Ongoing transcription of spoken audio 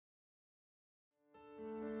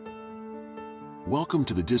Welcome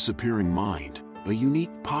to The Disappearing Mind, a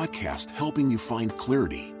unique podcast helping you find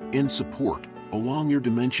clarity and support along your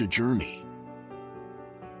dementia journey.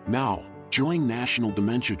 Now, join National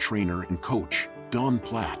Dementia Trainer and Coach Dawn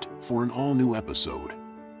Platt for an all-new episode.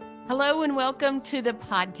 Hello and welcome to the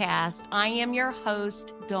podcast. I am your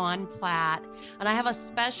host, Dawn Platt, and I have a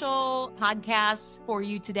special podcast for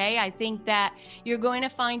you today. I think that you're going to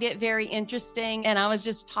find it very interesting. And I was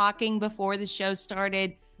just talking before the show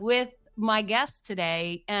started with my guest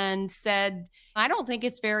today and said, I don't think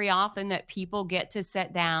it's very often that people get to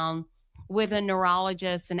sit down with a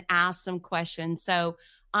neurologist and ask some questions. So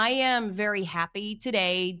I am very happy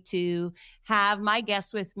today to have my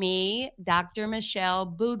guest with me, Dr. Michelle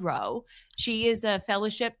Boudreau. She is a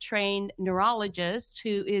fellowship-trained neurologist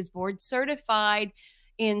who is board certified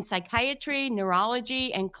in psychiatry,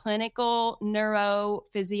 neurology, and clinical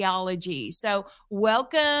neurophysiology. So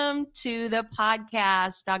welcome to the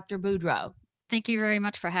podcast, Dr. Boudreau. Thank you very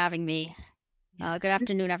much for having me. Good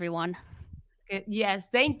afternoon, everyone. Yes,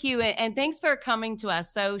 thank you. And thanks for coming to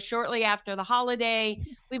us. So shortly after the holiday,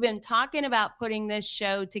 we've been talking about putting this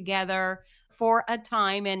show together for a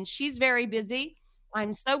time, and she's very busy.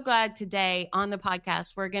 I'm so glad today on the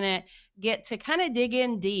podcast, we're going to get to kind of dig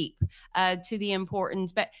in deep to the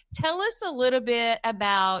importance. But tell us a little bit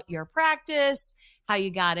about your practice, how you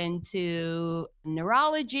got into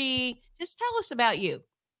neurology. Just tell us about you.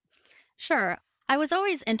 Sure. I was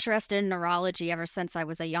always interested in neurology ever since I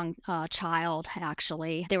was a young child,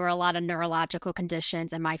 actually. There were a lot of neurological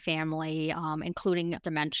conditions in my family, including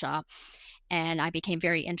dementia, and I became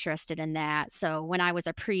very interested in that. So when I was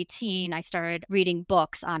a preteen, I started reading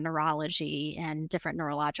books on neurology and different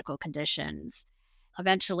neurological conditions.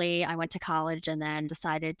 Eventually, I went to college and then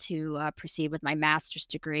decided to proceed with my master's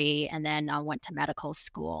degree, and then went to medical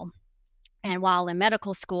school. And while in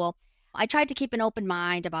medical school, I tried to keep an open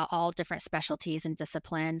mind about all different specialties and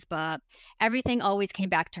disciplines, but everything always came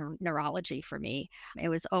back to neurology for me. It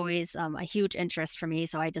was always a huge interest for me,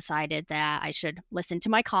 so I decided that I should listen to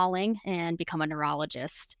my calling and become a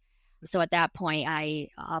neurologist. So at that point, I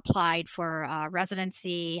applied for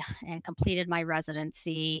residency and completed my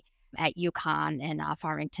residency at UConn in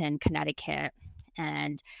Farmington, Connecticut.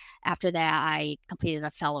 And after that, I completed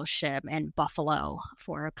a fellowship in Buffalo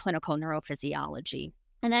for clinical neurophysiology.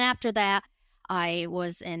 And then after that, I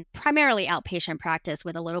was in primarily outpatient practice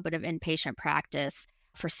with a little bit of inpatient practice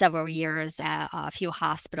for several years at a few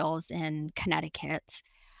hospitals in Connecticut.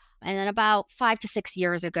 And then about 5 to 6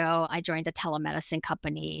 years ago, I joined a telemedicine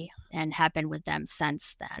company and have been with them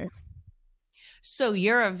since then. So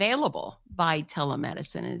you're available by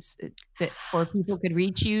telemedicine, is it that or people could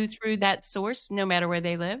reach you through that source no matter where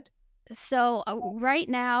they lived? So right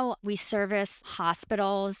now we service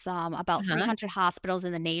hospitals, about 300 hospitals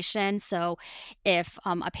in the nation. So if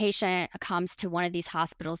a patient comes to one of these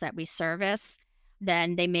hospitals that we service,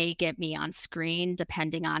 then they may get me on screen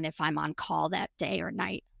depending on if I'm on call that day or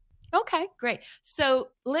night. Okay, great. So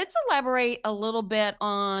let's elaborate a little bit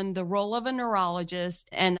on the role of a neurologist.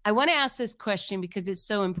 And I want to ask this question because it's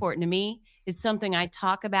so important to me. It's something I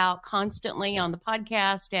talk about constantly on the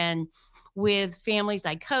podcast and with families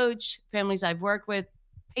I coach, families I've worked with,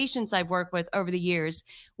 patients I've worked with over the years.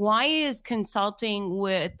 Why is consulting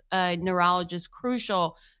with a neurologist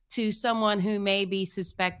crucial to someone who may be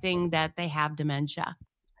suspecting that they have dementia?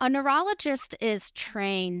 A neurologist is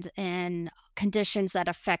trained in conditions that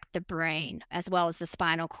affect the brain, as well as the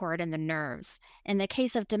spinal cord and the nerves. In the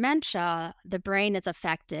case of dementia, the brain is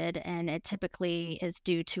affected, and it typically is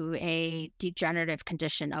due to a degenerative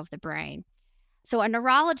condition of the brain. So a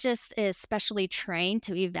neurologist is specially trained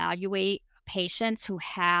to evaluate patients who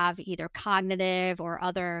have either cognitive or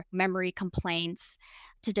other memory complaints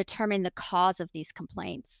to determine the cause of these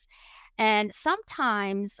complaints. And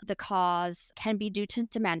sometimes the cause can be due to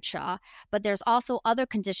dementia, but there's also other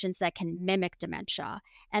conditions that can mimic dementia.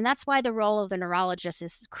 And that's why the role of the neurologist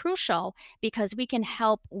is crucial, because we can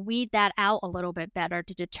help weed that out a little bit better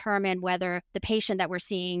to determine whether the patient that we're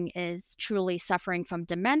seeing is truly suffering from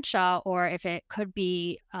dementia or if it could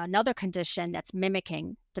be another condition that's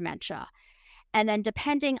mimicking dementia. And then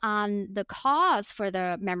depending on the cause for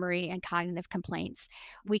the memory and cognitive complaints,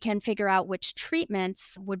 we can figure out which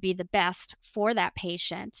treatments would be the best for that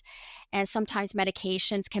patient. And sometimes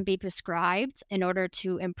medications can be prescribed in order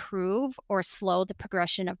to improve or slow the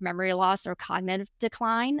progression of memory loss or cognitive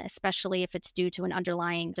decline, especially if it's due to an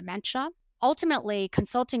underlying dementia. Ultimately,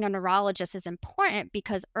 consulting a neurologist is important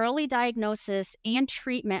because early diagnosis and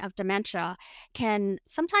treatment of dementia can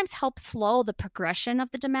sometimes help slow the progression of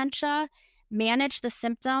the dementia, manage the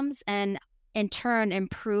symptoms, and in turn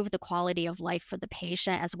improve the quality of life for the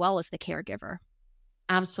patient as well as the caregiver.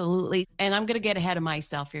 Absolutely. And I'm going to get ahead of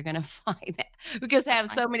myself. You're going to find that because I That's have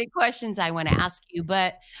fine. so many questions I want to ask you.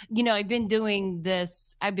 But, I've been doing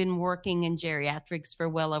this, I've been working in geriatrics for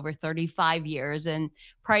well over 35 years and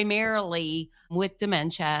primarily with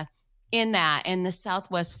dementia in the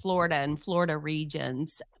Southwest Florida and Florida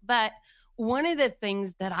regions. But one of the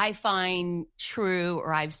things that I find true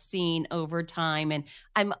or I've seen over time, and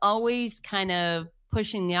I'm always kind of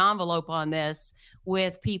pushing the envelope on this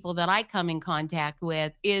with people that I come in contact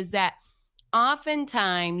with, is that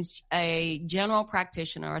oftentimes a general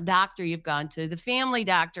practitioner, a doctor you've gone to, the family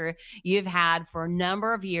doctor you've had for a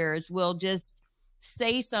number of years will just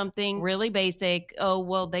say something really basic. Oh,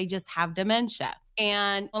 well, they just have dementia.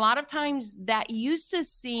 And a lot of times that used to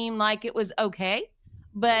seem like it was okay.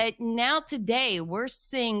 But now today, we're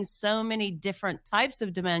seeing so many different types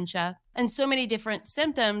of dementia and so many different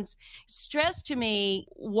symptoms. Stress to me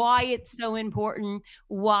why it's so important,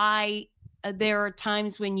 why there are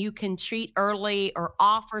times when you can treat early or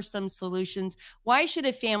offer some solutions. Why should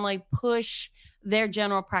a family push their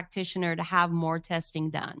general practitioner to have more testing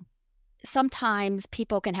done? Sometimes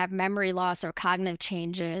people can have memory loss or cognitive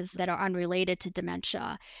changes that are unrelated to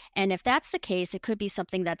dementia. And if that's the case, it could be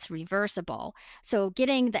something that's reversible. So,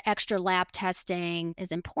 getting the extra lab testing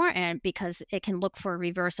is important because it can look for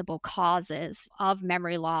reversible causes of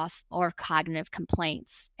memory loss or cognitive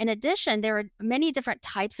complaints. In addition, there are many different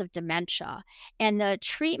types of dementia, and the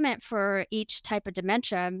treatment for each type of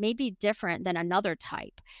dementia may be different than another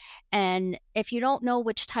type. And if you don't know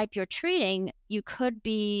which type you're treating, you could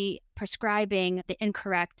be prescribing the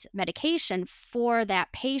incorrect medication for that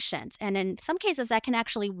patient. And in some cases, that can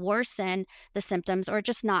actually worsen the symptoms or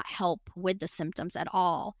just not help with the symptoms at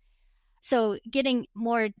all. So, getting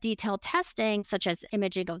more detailed testing, such as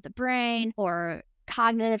imaging of the brain or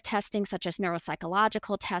cognitive testing, such as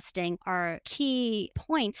neuropsychological testing, are key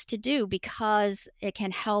points to do because it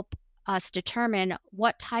can help us determine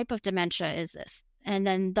what type of dementia is this. And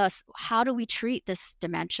then, thus, how do we treat this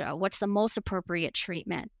dementia? What's the most appropriate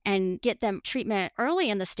treatment? And get them treatment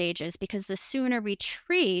early in the stages because the sooner we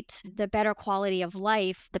treat, the better quality of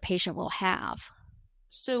life the patient will have.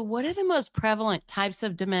 So, what are the most prevalent types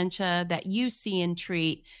of dementia that you see and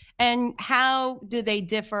treat, and how do they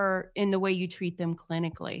differ in the way you treat them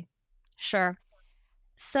clinically? Sure.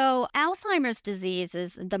 So, Alzheimer's disease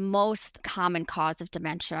is the most common cause of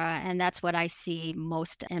dementia, and that's what I see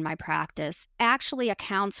most in my practice. Actually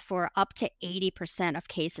accounts for up to 80% of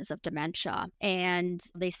cases of dementia. And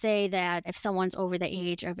they say that if someone's over the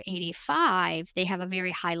age of 85, they have a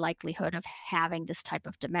very high likelihood of having this type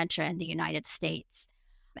of dementia in the United States.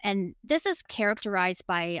 And this is characterized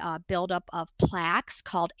by a buildup of plaques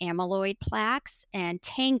called amyloid plaques and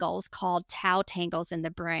tangles called tau tangles in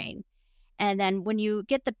the brain. And then when you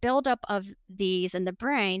get the buildup of these in the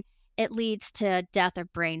brain, it leads to death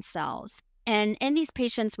of brain cells. And in these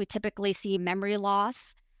patients, we typically see memory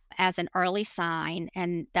loss as an early sign,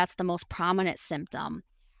 and that's the most prominent symptom.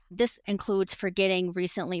 This includes forgetting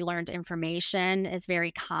recently learned information is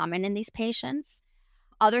very common in these patients.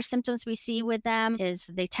 Other symptoms we see with them is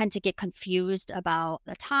they tend to get confused about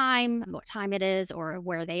the time, what time it is, or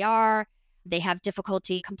where they are. They have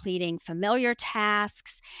difficulty completing familiar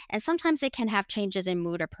tasks, and sometimes they can have changes in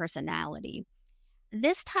mood or personality.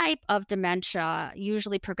 This type of dementia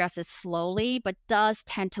usually progresses slowly, but does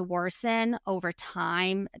tend to worsen over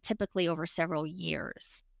time, typically over several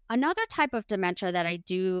years. Another type of dementia that I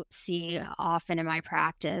do see often in my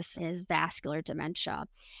practice is vascular dementia.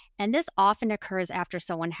 And this often occurs after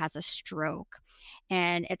someone has a stroke.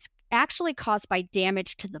 And it's actually caused by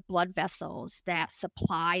damage to the blood vessels that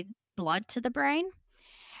supply blood to the brain.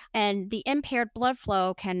 And the impaired blood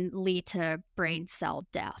flow can lead to brain cell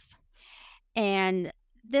death. And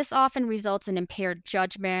this often results in impaired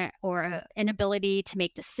judgment or inability to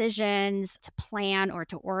make decisions, to plan, or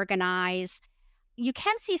to organize. You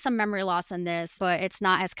can see some memory loss in this, but it's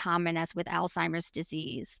not as common as with Alzheimer's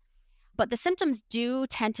disease. But the symptoms do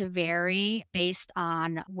tend to vary based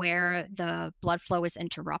on where the blood flow is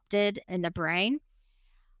interrupted in the brain.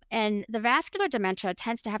 And the vascular dementia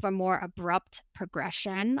tends to have a more abrupt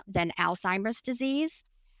progression than Alzheimer's disease.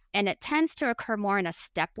 And it tends to occur more in a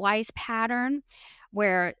stepwise pattern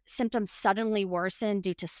where symptoms suddenly worsen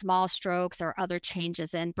due to small strokes or other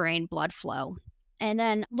changes in brain blood flow. And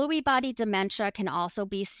then Lewy body dementia can also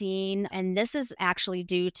be seen, and this is actually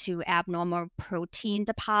due to abnormal protein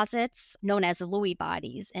deposits known as Lewy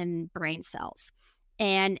bodies in brain cells.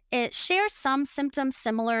 And it shares some symptoms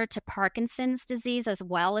similar to Parkinson's disease as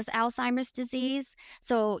well as Alzheimer's disease.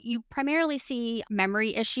 So you primarily see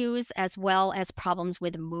memory issues as well as problems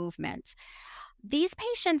with movement. These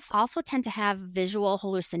patients also tend to have visual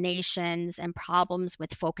hallucinations and problems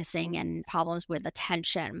with focusing and problems with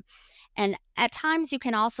attention. And at times, you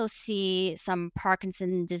can also see some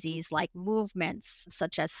Parkinson's disease like movements,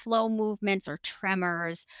 such as slow movements or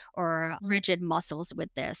tremors or rigid muscles with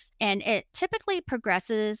this. And it typically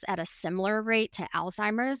progresses at a similar rate to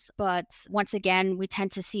Alzheimer's. But once again, we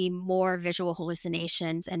tend to see more visual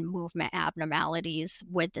hallucinations and movement abnormalities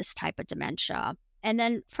with this type of dementia. And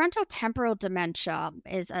then frontotemporal dementia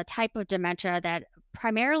is a type of dementia that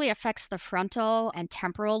primarily affects the frontal and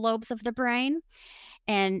temporal lobes of the brain.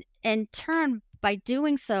 And in turn, by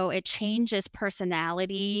doing so, it changes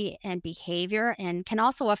personality and behavior and can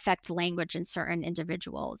also affect language in certain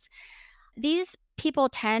individuals. These people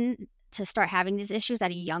tend to start having these issues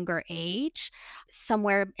at a younger age,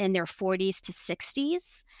 somewhere in their 40s to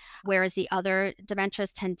 60s, whereas the other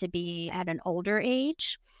dementias tend to be at an older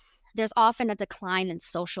age. There's often a decline in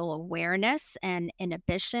social awareness and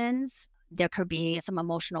inhibitions. There could be some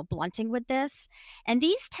emotional blunting with this. And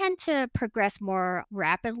these tend to progress more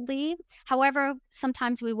rapidly. However,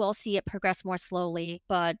 sometimes we will see it progress more slowly,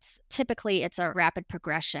 but typically it's a rapid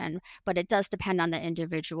progression. But it does depend on the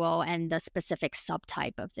individual and the specific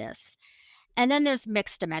subtype of this. And then there's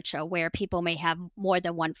mixed dementia, where people may have more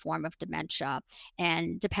than one form of dementia.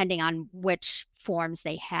 And depending on which forms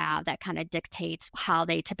they have, that kind of dictates how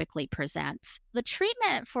they typically present. The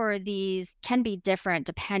treatment for these can be different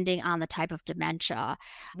depending on the type of dementia.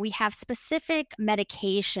 We have specific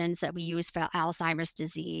medications that we use for Alzheimer's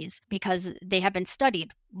disease because they have been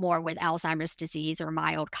studied more with Alzheimer's disease or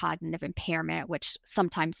mild cognitive impairment, which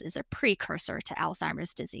sometimes is a precursor to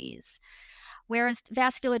Alzheimer's disease. Whereas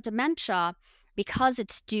vascular dementia, because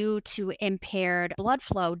it's due to impaired blood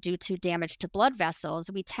flow due to damage to blood vessels,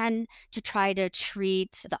 we tend to try to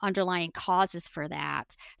treat the underlying causes for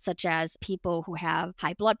that, such as people who have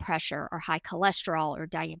high blood pressure or high cholesterol or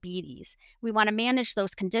diabetes. We want to manage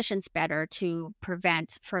those conditions better to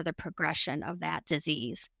prevent further progression of that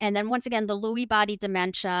disease. And then once again, the Lewy body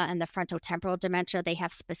dementia and the frontotemporal dementia, they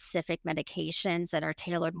have specific medications that are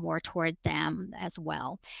tailored more toward them as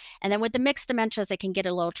well. And then with the mixed dementias, it can get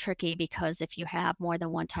a little tricky because if you have more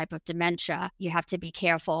than one type of dementia, you have to be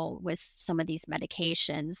careful with some of these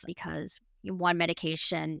medications because one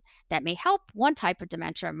medication that may help one type of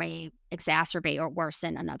dementia may exacerbate or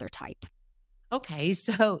worsen another type. Okay,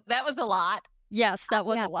 so that was a lot. Yes, that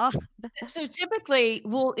was a lot. So typically,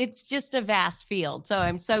 well, it's just a vast field. So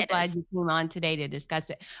I'm so It glad is. you came on today to discuss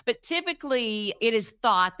it. But typically, it is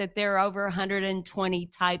thought that there are over 120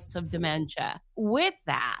 types of dementia. With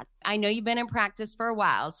that, I know you've been in practice for a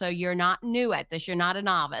while, so you're not new at this. You're not a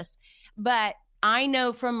novice. But I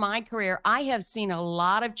know from my career, I have seen a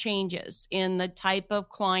lot of changes in the type of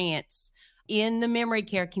clients in the memory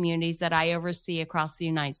care communities that I oversee across the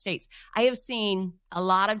United States. I have seen a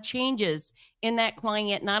lot of changes in that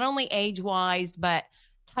client, not only age-wise, but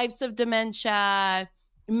types of dementia,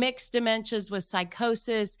 mixed dementias with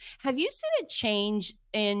psychosis. Have you seen a change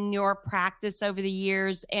in your practice over the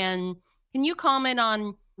years? And can you comment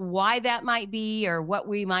on why that might be or what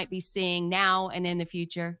we might be seeing now and in the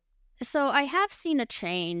future? So I have seen a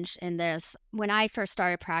change in this. When I first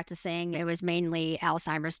started practicing, it was mainly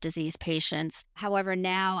Alzheimer's disease patients. However,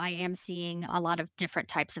 now I am seeing a lot of different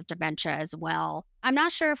types of dementia as well. I'm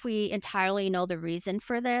not sure if we entirely know the reason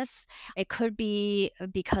for this. It could be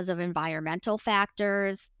because of environmental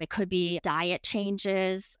factors. It could be diet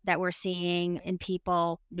changes that we're seeing in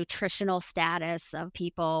people. Nutritional status of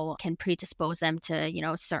people can predispose them to,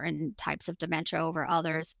 certain types of dementia over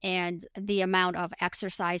others. And the amount of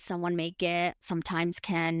exercise someone may get sometimes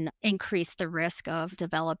can increase the risk of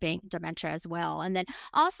developing dementia as well. And then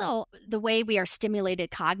also the way we are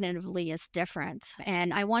stimulated cognitively is different.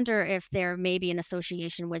 And I wonder if there may be an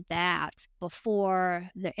association with that. Before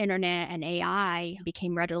the internet and AI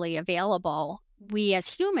became readily available, we as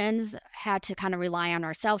humans had to kind of rely on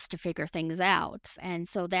ourselves to figure things out. And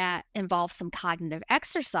so that involves some cognitive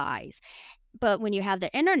exercise. But when you have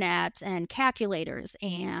the internet and calculators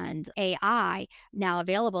and AI now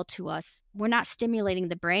available to us, we're not stimulating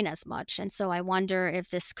the brain as much. And so I wonder if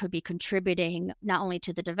this could be contributing not only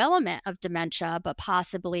to the development of dementia, but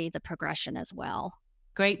possibly the progression as well.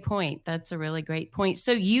 Great point. That's a really great point.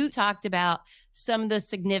 So you talked about some of the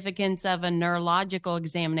significance of a neurological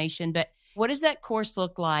examination, but what does that course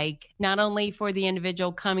look like, not only for the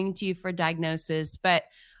individual coming to you for diagnosis, but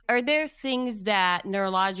are there things that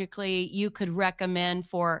neurologically you could recommend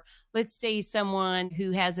for, let's say, someone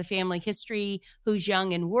who has a family history, who's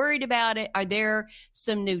young and worried about it? Are there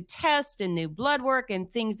some new tests and new blood work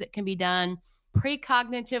and things that can be done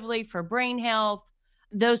precognitively for brain health?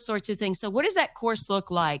 those sorts of things. So what does that course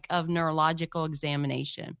look like of neurological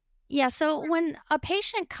examination? Yeah, so when a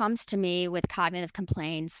patient comes to me with cognitive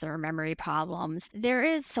complaints or memory problems, there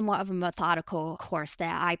is somewhat of a methodical course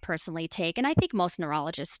that I personally take, and I think most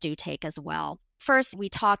neurologists do take as well. First, we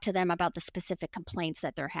talk to them about the specific complaints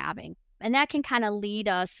that they're having, and that can kind of lead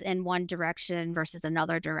us in one direction versus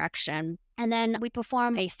another direction. And then we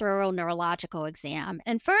perform a thorough neurological exam.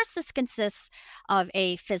 And first, this consists of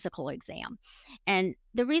a physical exam. And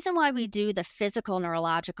the reason why we do the physical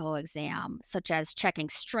neurological exam, such as checking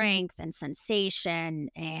strength and sensation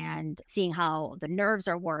and seeing how the nerves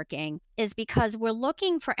are working, is because we're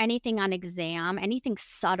looking for anything on exam, anything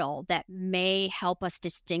subtle that may help us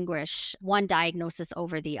distinguish one diagnosis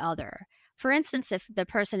over the other. For instance, if the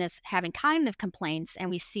person is having cognitive complaints and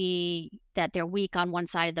we see that they're weak on one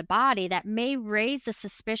side of the body, that may raise the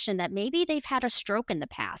suspicion that maybe they've had a stroke in the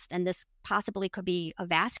past, and this possibly could be a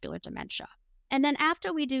vascular dementia. And then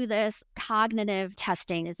after we do this, cognitive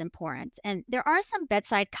testing is important. And there are some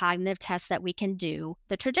bedside cognitive tests that we can do.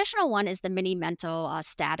 The traditional one is the mini mental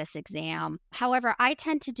status exam. However, I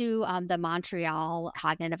tend to do the Montreal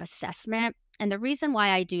cognitive assessment. And the reason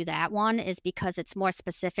why I do that one is because it's more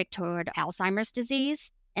specific toward Alzheimer's disease.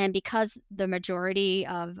 And because the majority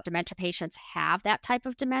of dementia patients have that type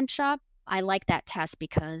of dementia, I like that test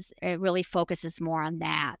because it really focuses more on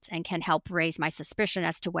that and can help raise my suspicion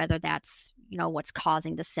as to whether that's, what's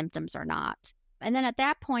causing the symptoms or not. And then at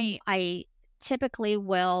that point, I typically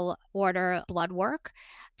will order blood work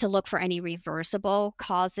to look for any reversible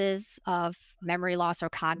causes of memory loss or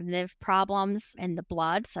cognitive problems in the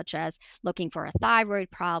blood, such as looking for a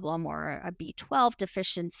thyroid problem or a B12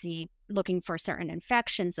 deficiency, looking for certain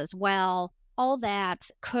infections as well. All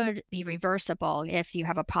that could be reversible if you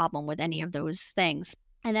have a problem with any of those things.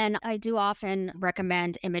 And then I do often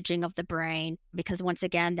recommend imaging of the brain because once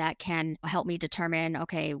again, that can help me determine,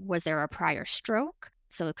 okay, was there a prior stroke?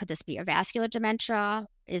 So could this be a vascular dementia?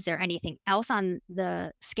 Is there anything else on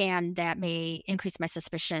the scan that may increase my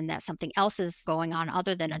suspicion that something else is going on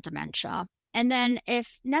other than a dementia? And then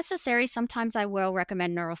if necessary, sometimes I will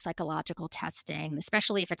recommend neuropsychological testing,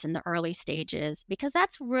 especially if it's in the early stages, because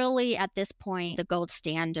that's really at this point the gold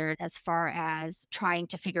standard as far as trying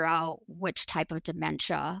to figure out which type of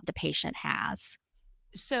dementia the patient has.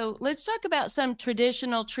 So let's talk about some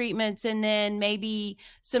traditional treatments and then maybe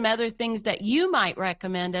some other things that you might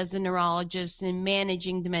recommend as a neurologist in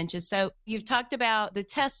managing dementia. So you've talked about the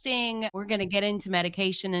testing. We're going to get into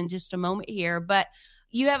medication in just a moment here, but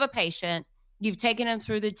you have a patient. You've taken them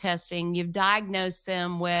through the testing. You've diagnosed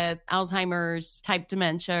them with Alzheimer's type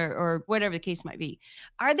dementia or whatever the case might be.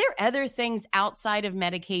 Are there other things outside of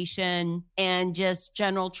medication and just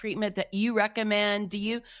general treatment that you recommend? Do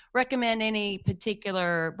you recommend any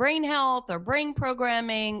particular brain health or brain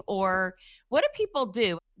programming, or what do people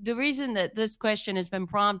do? The reason that this question has been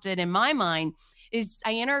prompted in my mind is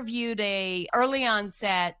I interviewed a early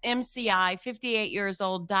onset MCI, 58 years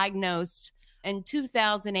old, diagnosed in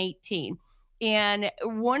 2018. And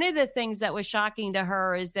one of the things that was shocking to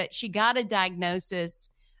her is that she got a diagnosis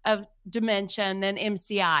of dementia and then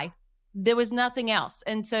MCI. There was nothing else.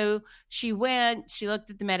 And so she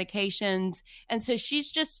looked at the medications. And so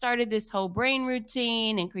she's just started this whole brain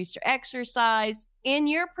routine, increased her exercise. In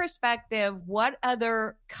your perspective, what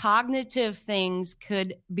other cognitive things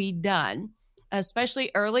could be done,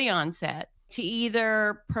 especially early onset, to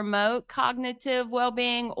either promote cognitive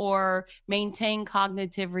well-being or maintain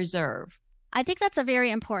cognitive reserve? I think that's a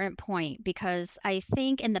very important point because I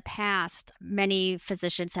think in the past, many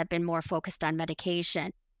physicians have been more focused on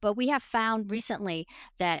medication. But we have found recently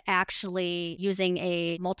that actually using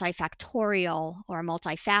a multifactorial or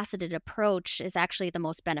multifaceted approach is actually the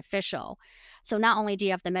most beneficial. So not only do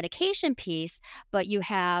you have the medication piece, but you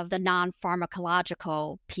have the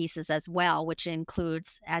non-pharmacological pieces as well, which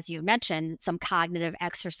includes, as you mentioned, some cognitive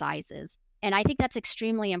exercises. And I think that's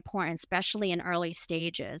extremely important, especially in early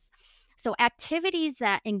stages. So activities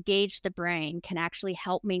that engage the brain can actually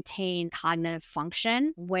help maintain cognitive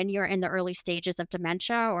function when you're in the early stages of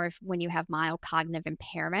dementia or when you have mild cognitive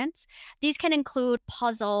impairments. These can include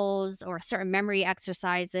puzzles or certain memory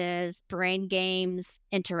exercises, brain games,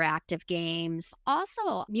 interactive games.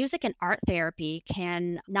 Also, music and art therapy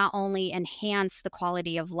can not only enhance the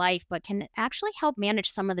quality of life, but can actually help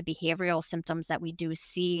manage some of the behavioral symptoms that we do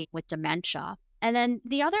see with dementia. And then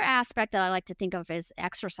the other aspect that I like to think of is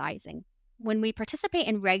exercising. When we participate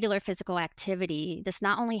in regular physical activity, this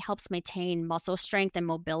not only helps maintain muscle strength and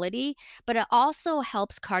mobility, but it also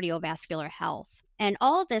helps cardiovascular health. And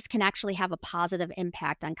all of this can actually have a positive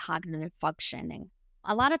impact on cognitive functioning.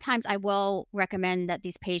 A lot of times I will recommend that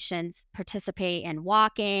these patients participate in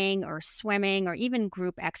walking or swimming or even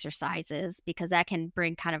group exercises because that can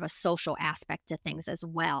bring kind of a social aspect to things as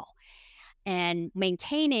well. And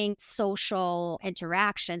maintaining social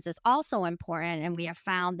interactions is also important. And we have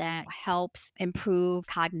found that helps improve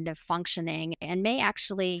cognitive functioning and may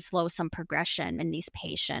actually slow some progression in these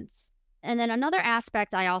patients. And then another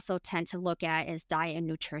aspect I also tend to look at is diet and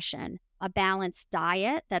nutrition. A balanced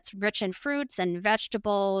diet that's rich in fruits and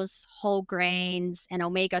vegetables, whole grains, and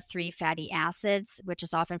omega-3 fatty acids, which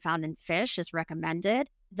is often found in fish, is recommended.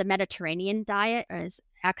 The Mediterranean diet is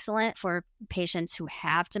excellent for patients who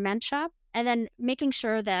have dementia. And then making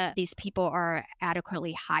sure that these people are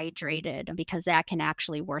adequately hydrated because that can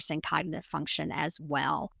actually worsen cognitive function as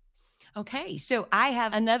well. Okay, so I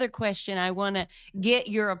have another question I want to get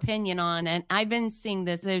your opinion on. And I've been seeing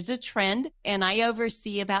this. There's a trend, and I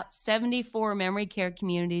oversee about 74 memory care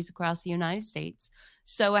communities across the United States.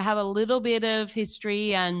 So I have a little bit of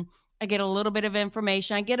history and I get a little bit of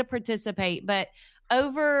information. I get to participate. But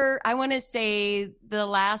over, I want to say the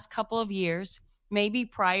last couple of years, maybe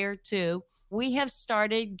prior to, we have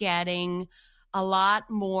started getting a lot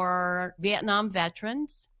more Vietnam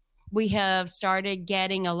veterans. We have started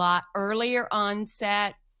getting a lot earlier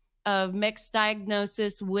onset of mixed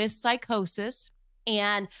diagnosis with psychosis.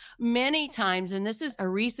 And many times, and this is a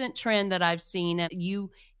recent trend that I've seen, and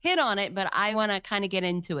you hit on it, but I want to kind of get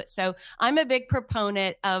into it. So I'm a big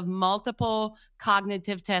proponent of multiple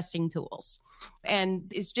cognitive testing tools. And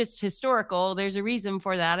it's just historical. There's a reason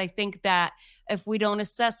for that. I think that if we don't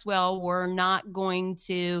assess well, we're not going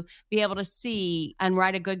to be able to see and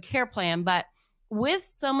write a good care plan. But with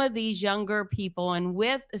some of these younger people and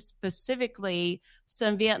with specifically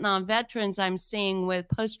some Vietnam veterans I'm seeing with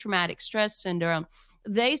post-traumatic stress syndrome,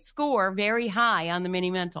 they score very high on the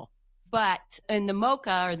mini mental. But in the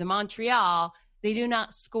MOCA or the Montreal, they do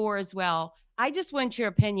not score as well. I just want your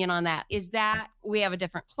opinion on that. Is that we have a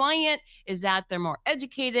different client? Is that they're more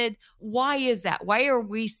educated? Why is that? Why are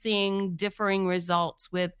we seeing differing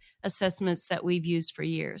results with assessments that we've used for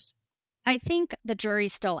years? I think the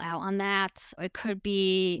jury's still out on that. It could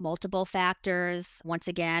be multiple factors. Once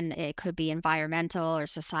again, it could be environmental or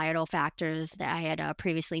societal factors that I had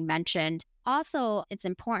previously mentioned. Also, it's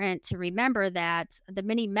important to remember that the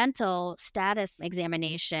mini mental status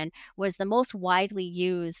examination was the most widely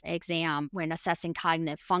used exam when assessing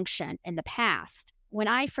cognitive function in the past. When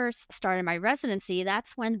I first started my residency,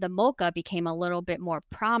 that's when the MOCA became a little bit more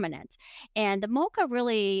prominent. And the MOCA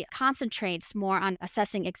really concentrates more on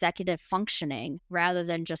assessing executive functioning rather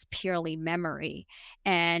than just purely memory.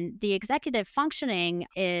 And the executive functioning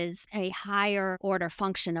is a higher order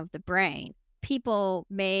function of the brain. People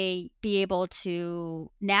may be able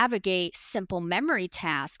to navigate simple memory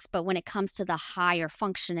tasks, but when it comes to the higher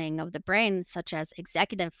functioning of the brain, such as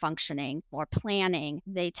executive functioning or planning,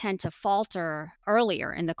 they tend to falter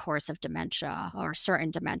earlier in the course of dementia or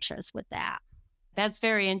certain dementias with that. That's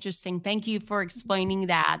very interesting. Thank you for explaining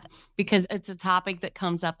that because it's a topic that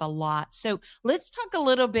comes up a lot. So let's talk a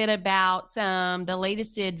little bit about the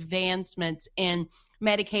latest advancements in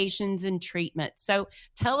medications and treatment. So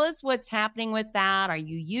tell us what's happening with that. Are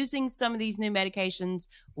you using some of these new medications?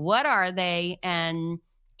 What are they? And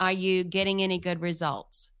are you getting any good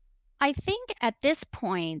results? I think at this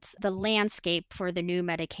point, the landscape for the new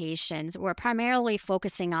medications, we're primarily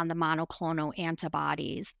focusing on the monoclonal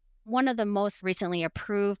antibodies. One of the most recently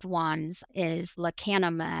approved ones is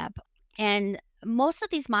lecanemab. And most of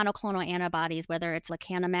these monoclonal antibodies, whether it's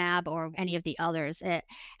lecanemab or any of the others, it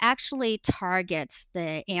actually targets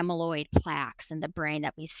the amyloid plaques in the brain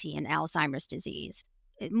that we see in Alzheimer's disease.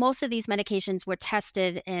 Most of these medications were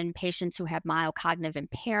tested in patients who had mild cognitive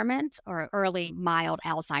impairment or early mild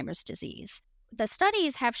Alzheimer's disease. The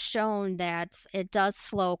studies have shown that it does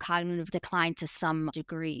slow cognitive decline to some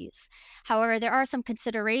degrees. However, there are some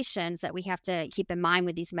considerations that we have to keep in mind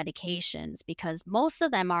with these medications because most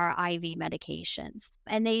of them are IV medications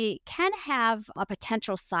and they can have a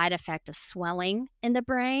potential side effect of swelling in the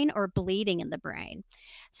brain or bleeding in the brain.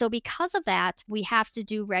 So because of that, we have to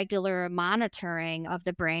do regular monitoring of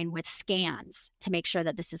the brain with scans to make sure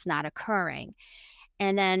that this is not occurring.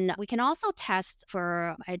 And then we can also test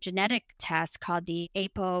for a genetic test called the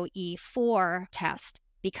ApoE4 test,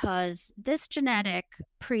 because this genetic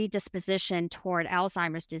predisposition toward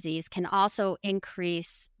Alzheimer's disease can also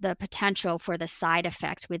increase the potential for the side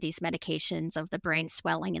effects with these medications of the brain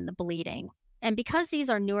swelling and the bleeding. And because these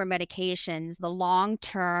are newer medications, the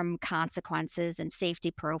long-term consequences and safety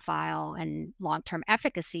profile and long-term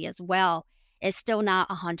efficacy as well is still not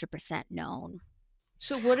 100% known.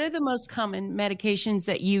 So what are the most common medications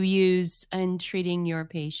that you use in treating your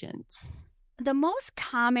patients? The most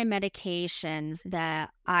common medications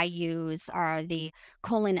that I use are the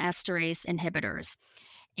cholinesterase inhibitors.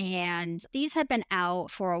 And these have been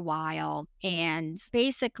out for a while. And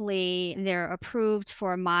basically, they're approved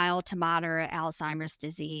for mild to moderate Alzheimer's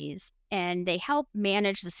disease. And they help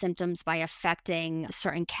manage the symptoms by affecting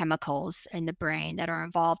certain chemicals in the brain that are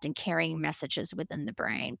involved in carrying messages within the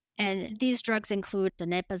brain. And these drugs include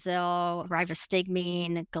donepezil,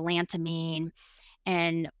 rivastigmine, galantamine.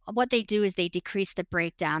 And what they do is they decrease the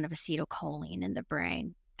breakdown of acetylcholine in the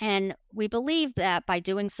brain. And we believe that by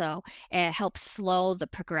doing so, it helps slow the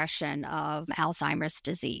progression of Alzheimer's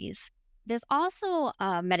disease. There's also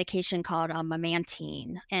a medication called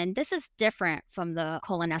memantine, and this is different from the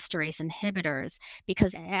cholinesterase inhibitors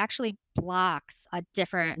because it actually blocks a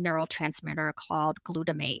different neurotransmitter called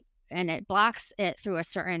glutamate, and it blocks it through a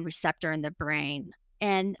certain receptor in the brain.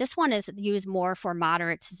 And this one is used more for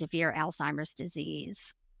moderate to severe Alzheimer's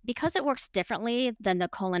disease. Because it works differently than the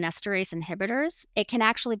cholinesterase inhibitors, it can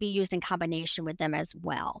actually be used in combination with them as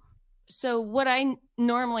well. So, what I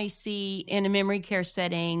normally see in a memory care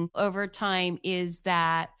setting over time is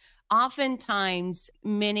that oftentimes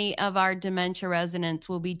many of our dementia residents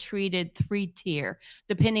will be treated 3-tier,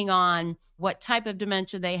 depending on what type of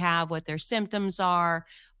dementia they have, what their symptoms are.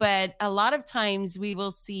 But a lot of times we will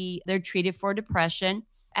see they're treated for depression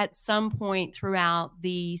at some point throughout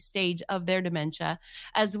the stage of their dementia,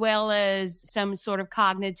 as well as some sort of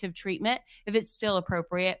cognitive treatment, if it's still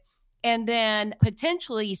appropriate, and then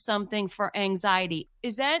potentially something for anxiety.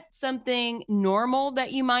 Is that something normal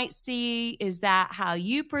that you might see? Is that how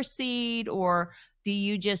you proceed, or do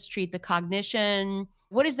you just treat the cognition?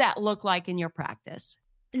 What does that look like in your practice?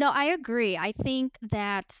 No, I agree. I think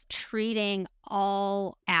that treating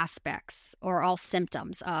all aspects or all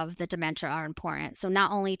symptoms of the dementia are important. So,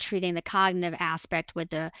 not only treating the cognitive aspect with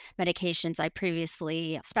the medications I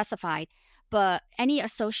previously specified, but any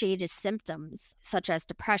associated symptoms such as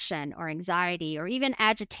depression or anxiety or even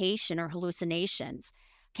agitation or hallucinations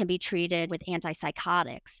can be treated with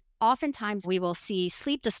antipsychotics. Oftentimes, we will see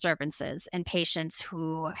sleep disturbances in patients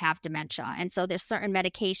who have dementia. And so, there's certain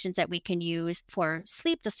medications that we can use for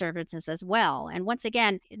sleep disturbances as well. And once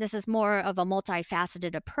again, this is more of a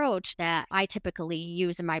multifaceted approach that I typically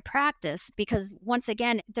use in my practice because, once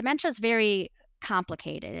again, dementia is very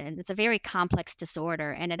complicated and it's a very complex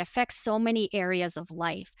disorder and it affects so many areas of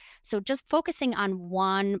life. So, just focusing on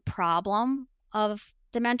one problem of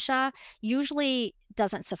dementia usually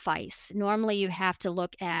doesn't suffice. Normally, you have to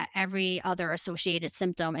look at every other associated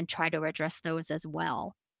symptom and try to address those as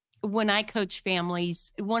well. When I coach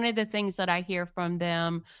families, one of the things that I hear from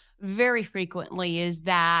them very frequently is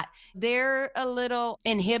that they're a little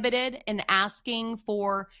inhibited in asking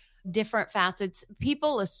for different facets.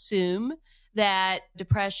 People assume that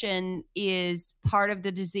depression is part of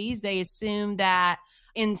the disease. They assume that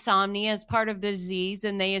insomnia is part of the disease,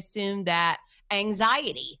 and they assume that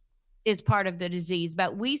anxiety is part of the disease.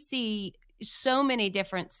 But we see so many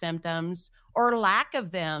different symptoms or lack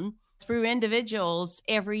of them through individuals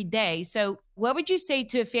every day. So, what would you say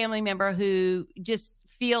to a family member who just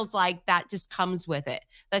feels like that just comes with it?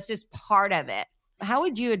 That's just part of it. How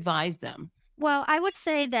would you advise them? Well, I would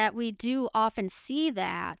say that we do often see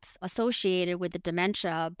that associated with the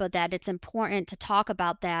dementia, but that it's important to talk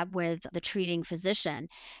about that with the treating physician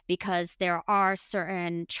because there are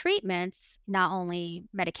certain treatments, not only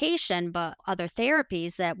medication, but other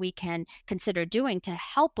therapies that we can consider doing to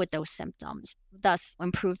help with those symptoms, thus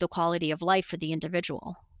improve the quality of life for the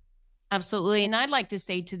individual. Absolutely. And I'd like to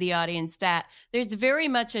say to the audience that there's very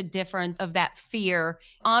much a difference of that fear.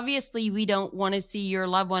 Obviously, we don't want to see your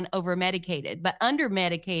loved one over medicated, but under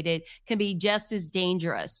medicated can be just as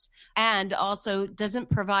dangerous and also doesn't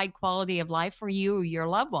provide quality of life for you or your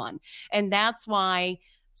loved one. And that's why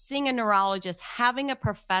seeing a neurologist, having a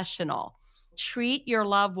professional treat your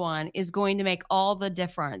loved one is going to make all the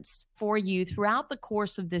difference for you throughout the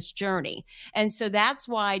course of this journey. And so that's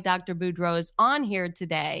why Dr. Boudreau is on here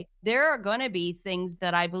today. There are going to be things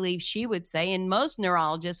that I believe she would say, and most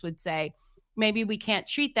neurologists would say, maybe we can't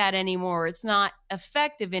treat that anymore. It's not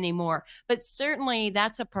effective anymore. But certainly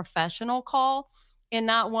that's a professional call and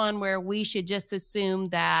not one where we should just assume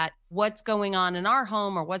that what's going on in our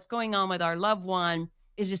home or what's going on with our loved one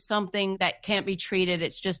is just something that can't be treated.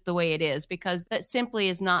 It's just the way it is, because that simply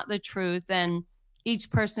is not the truth. And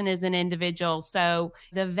each person is an individual. So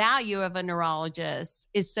the value of a neurologist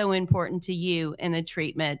is so important to you in the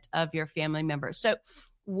treatment of your family members. So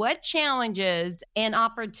what challenges and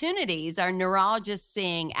opportunities are neurologists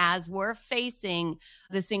seeing as we're facing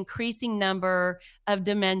this increasing number of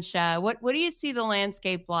dementia? What do you see the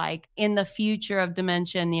landscape like in the future of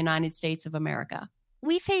dementia in the United States of America?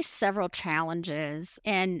 We face several challenges,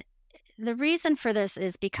 and the reason for this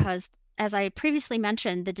is because, as I previously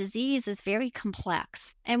mentioned, the disease is very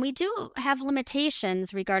complex, and we do have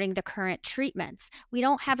limitations regarding the current treatments. We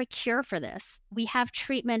don't have a cure for this. We have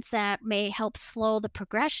treatments that may help slow the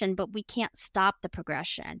progression, but we can't stop the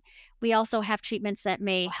progression. We also have treatments that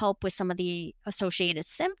may help with some of the associated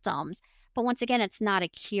symptoms, but once again, it's not a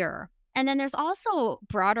cure. And then there's also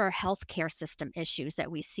broader healthcare system issues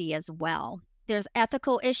that we see as well. There's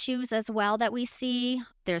ethical issues as well that we see.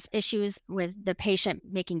 There's issues with the patient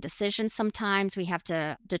making decisions sometimes. We have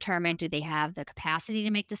to determine, do they have the capacity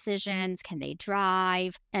to make decisions? Can they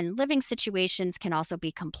drive? And living situations can also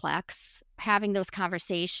be complex. Having those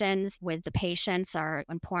conversations with the patients are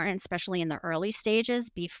important, especially in the early stages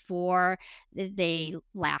before they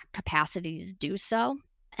lack capacity to do so.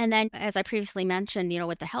 And then, as I previously mentioned,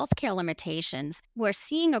 with the healthcare limitations, we're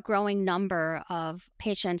seeing a growing number of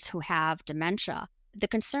patients who have dementia. The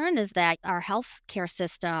concern is that our healthcare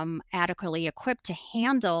system adequately equipped to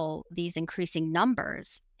handle these increasing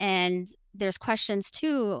numbers. And there's questions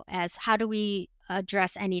too as how do we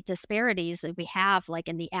address any disparities that we have, like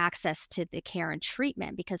in the access to the care and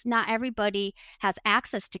treatment, because not everybody has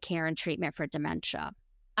access to care and treatment for dementia.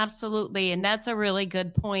 Absolutely. And that's a really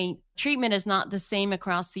good point. Treatment is not the same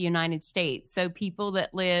across the United States. So people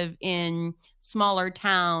that live in smaller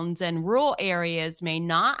towns and rural areas may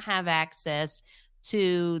not have access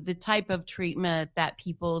to the type of treatment that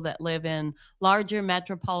people that live in larger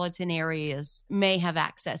metropolitan areas may have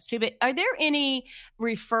access to. But are there any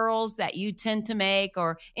referrals that you tend to make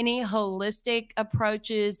or any holistic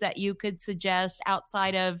approaches that you could suggest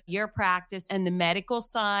outside of your practice and the medical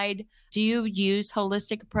side? Do you use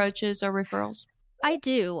holistic approaches or referrals? I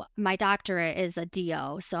do. My doctorate is a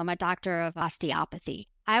DO, so I'm a doctor of osteopathy.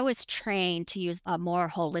 I was trained to use a more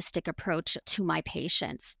holistic approach to my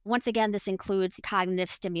patients. Once again, this includes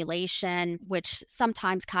cognitive stimulation, which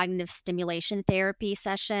sometimes cognitive stimulation therapy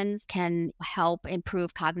sessions can help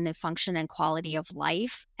improve cognitive function and quality of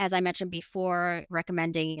life. As I mentioned before,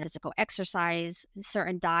 recommending physical exercise,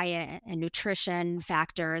 certain diet and nutrition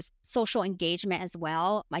factors, social engagement as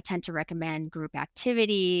well. I tend to recommend group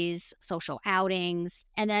activities, social outings,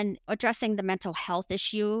 and then addressing the mental health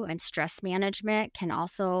issue and stress management can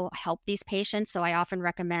also help these patients. So I often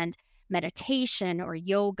recommend meditation or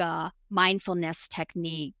yoga, mindfulness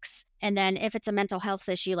techniques. And then if it's a mental health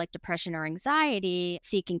issue like depression or anxiety,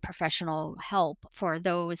 seeking professional help for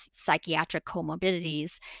those psychiatric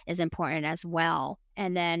comorbidities is important as well.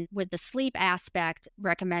 And then with the sleep aspect,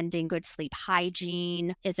 recommending good sleep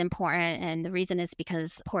hygiene is important. And the reason is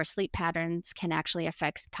because poor sleep patterns can actually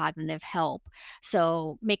affect cognitive health.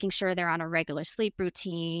 So making sure they're on a regular sleep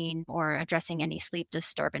routine or addressing any sleep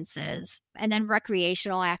disturbances. And then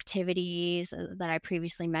recreational activities that I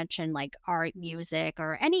previously mentioned, like art, music,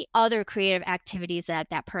 or any other creative activities that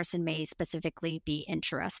that person may specifically be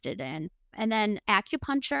interested in. And then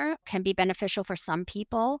acupuncture can be beneficial for some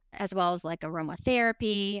people, as well as like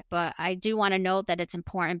aromatherapy. But I do want to note that it's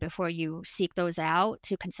important before you seek those out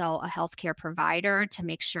to consult a healthcare provider to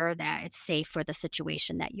make sure that it's safe for the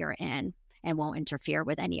situation that you're in and won't interfere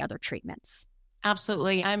with any other treatments.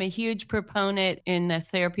 Absolutely. I'm a huge proponent in the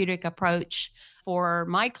therapeutic approach for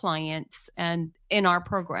my clients, and in our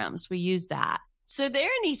programs, we use that. So, are there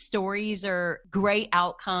any stories or great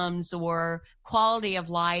outcomes or quality of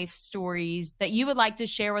life stories that you would like to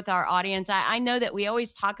share with our audience? I know that we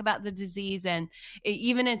always talk about the disease, and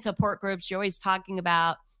even in support groups, you're always talking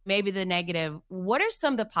about maybe the negative. What are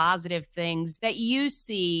some of the positive things that you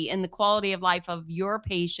see in the quality of life of your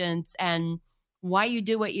patients and why you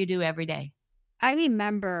do what you do every day? I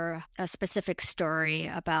remember a specific story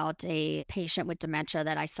about a patient with dementia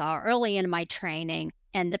that I saw early in my training,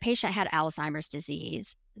 and the patient had Alzheimer's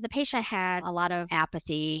disease. The patient had a lot of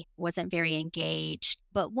apathy, wasn't very engaged,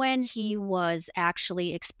 but when he was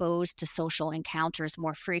actually exposed to social encounters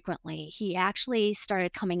more frequently, he actually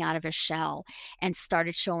started coming out of his shell and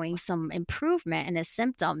started showing some improvement in his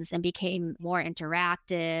symptoms and became more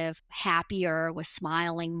interactive, happier, was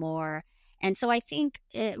smiling more. And so I think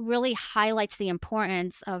it really highlights the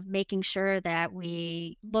importance of making sure that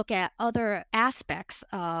we look at other aspects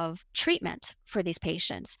of treatment for these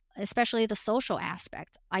patients, especially the social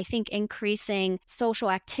aspect. I think increasing social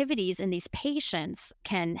activities in these patients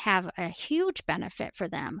can have a huge benefit for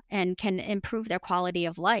them and can improve their quality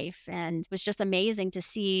of life. And it was just amazing to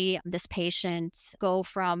see this patient go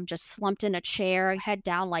from just slumped in a chair, head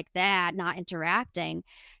down like that, not interacting,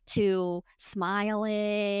 to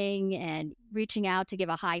smiling and reaching out to give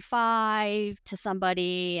a high five to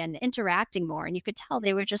somebody and interacting more. And you could tell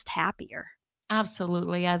they were just happier.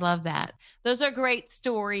 Absolutely. I love that. Those are great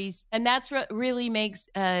stories. And that's what really makes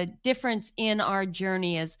a difference in our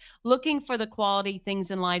journey is looking for the quality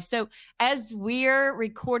things in life. So as we're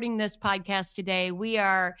recording this podcast today, we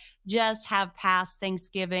are just have passed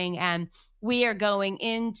Thanksgiving and we are going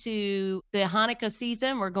into the Hanukkah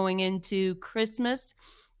season. We're going into Christmas.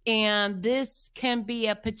 And this can be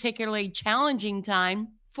a particularly challenging time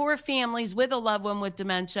for families with a loved one with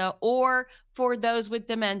dementia or for those with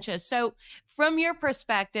dementia. So, from your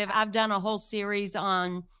perspective, I've done a whole series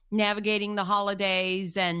on navigating the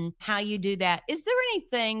holidays and how you do that. Is there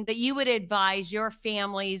anything that you would advise your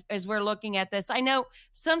families as we're looking at this? I know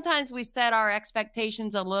sometimes we set our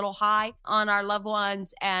expectations a little high on our loved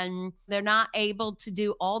ones and they're not able to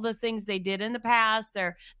do all the things they did in the past.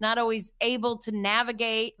 They're not always able to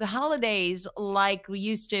navigate the holidays like we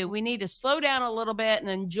used to. We need to slow down a little bit and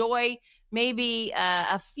enjoy maybe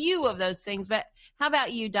a few of those things. But how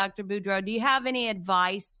about you, Dr. Boudreau? Do you have any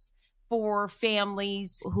advice for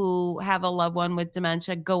families who have a loved one with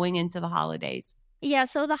dementia going into the holidays? Yeah,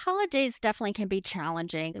 so the holidays definitely can be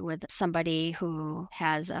challenging with somebody who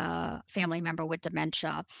has a family member with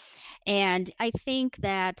dementia. And I think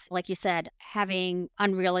that, like you said, having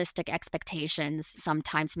unrealistic expectations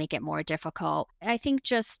sometimes make it more difficult. I think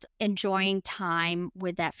just enjoying time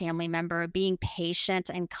with that family member, being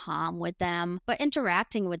patient and calm with them, but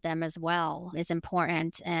interacting with them as well is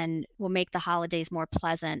important and will make the holidays more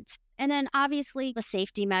pleasant. And then obviously the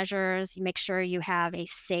safety measures, you make sure you have a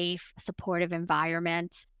safe, supportive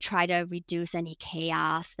environment. Try to reduce any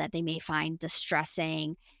chaos that they may find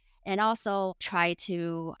distressing. And also try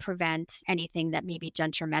to prevent anything that may be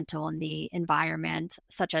detrimental in the environment,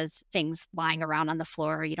 such as things lying around on the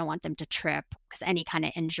floor. You don't want them to trip because any kind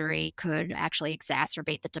of injury could actually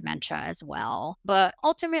exacerbate the dementia as well. But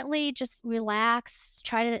ultimately, just relax,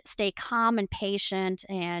 try to stay calm and patient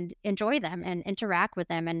and enjoy them and interact with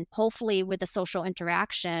them. And hopefully, with the social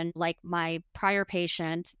interaction, like my prior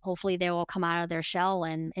patient, hopefully they will come out of their shell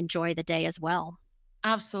and enjoy the day as well.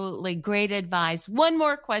 Absolutely. Great advice. One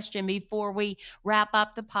more question before we wrap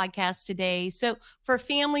up the podcast today. So, for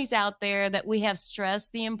families out there that we have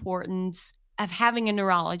stressed the importance of having a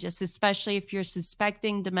neurologist, especially if you're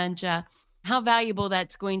suspecting dementia, how valuable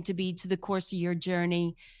that's going to be to the course of your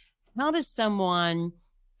journey. How does someone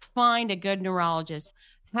find a good neurologist?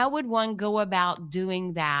 How would one go about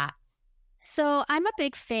doing that? So I'm a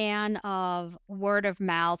big fan of word of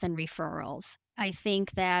mouth and referrals. I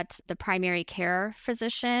think that the primary care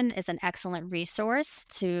physician is an excellent resource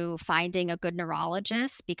to finding a good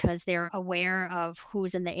neurologist because they're aware of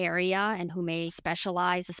who's in the area and who may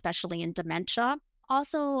specialize, especially in dementia.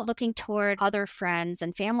 Also, looking toward other friends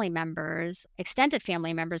and family members, extended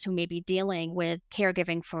family members who may be dealing with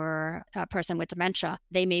caregiving for a person with dementia.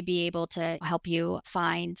 They may be able to help you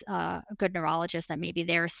find a good neurologist that maybe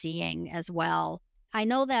they're seeing as well. I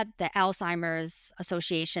know that the Alzheimer's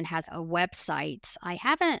Association has a website. I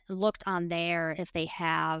haven't looked on there if they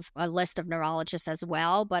have a list of neurologists as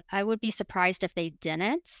well, but I would be surprised if they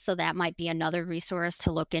didn't. So that might be another resource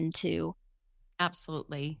to look into.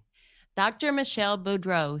 Absolutely. Dr. Michelle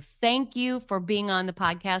Boudreau, thank you for being on the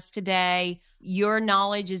podcast today. Your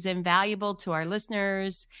knowledge is invaluable to our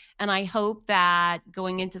listeners, and I hope that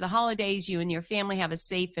going into the holidays, you and your family have a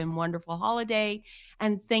safe and wonderful holiday.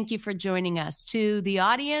 And thank you for joining us. To the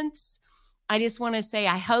audience, I just want to say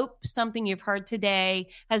I hope something you've heard today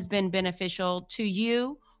has been beneficial to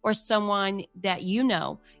you or someone that you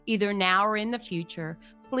know, either now or in the future.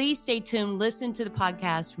 Please stay tuned, listen to the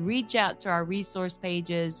podcast, reach out to our resource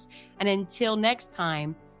pages, and until next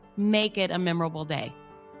time, make it a memorable day.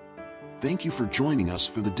 Thank you for joining us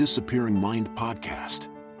for the Disappearing Mind podcast.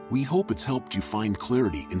 We hope it's helped you find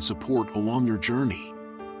clarity and support along your journey.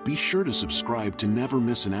 Be sure to subscribe to never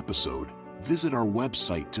miss an episode, visit our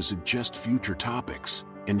website to suggest future topics,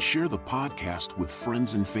 and share the podcast with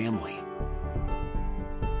friends and family.